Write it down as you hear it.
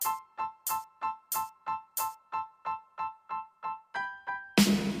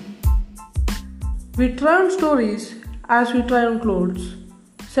We try on stories as we try on clothes,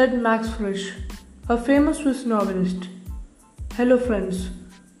 said Max Frisch, a famous Swiss novelist. Hello friends,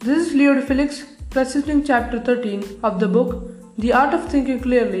 this is Leo de Felix presenting chapter 13 of the book The Art of Thinking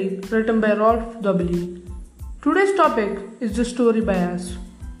Clearly, written by Rolf Dobelli. Today's topic is the story bias.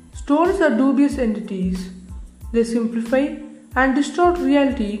 Stories are dubious entities. They simplify and distort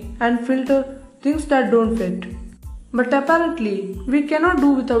reality and filter things that don't fit. But apparently, we cannot do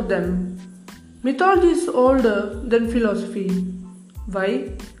without them. Mythology is older than philosophy.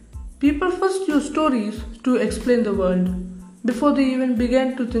 Why? People first used stories to explain the world before they even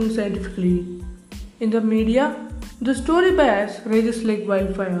began to think scientifically. In the media, the story bias rages like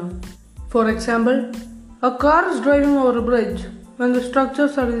wildfire. For example, a car is driving over a bridge when the structure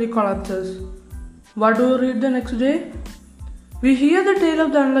suddenly collapses. What do we read the next day? We hear the tale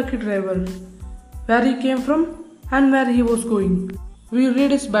of the unlucky driver, where he came from and where he was going. We read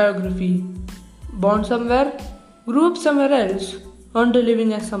his biography. Born somewhere, grew up somewhere else, earned a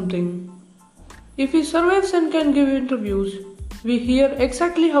living as something. If he survives and can give interviews, we hear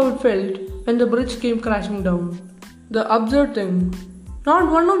exactly how it felt when the bridge came crashing down. The absurd thing, not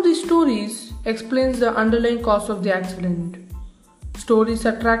one of these stories explains the underlying cause of the accident. Stories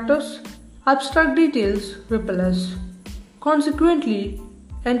attract us, abstract details repel us. Consequently,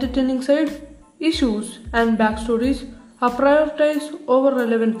 entertaining side, issues, and backstories are prioritized over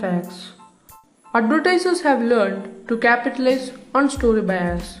relevant facts. Advertisers have learned to capitalize on story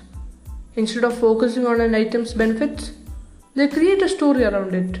bias. Instead of focusing on an item's benefits, they create a story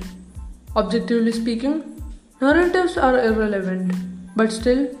around it. Objectively speaking, narratives are irrelevant, but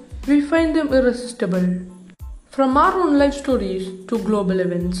still, we find them irresistible. From our own life stories to global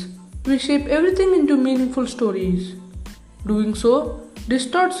events, we shape everything into meaningful stories. Doing so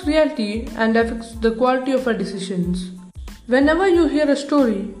distorts reality and affects the quality of our decisions. Whenever you hear a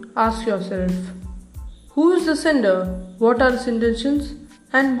story, ask yourself, who is the sender, what are his intentions,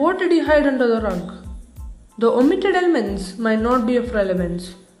 and what did he hide under the rug? The omitted elements might not be of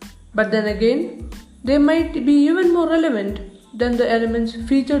relevance, but then again, they might be even more relevant than the elements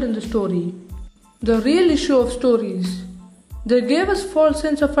featured in the story. The real issue of stories. They gave us false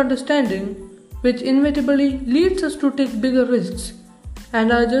sense of understanding, which inevitably leads us to take bigger risks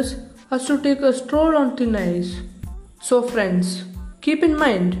and urges us to take a stroll on thin ice. So friends, keep in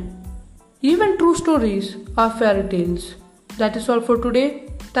mind, even true stories are fairy tales. That is all for today.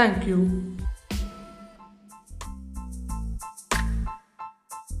 Thank you.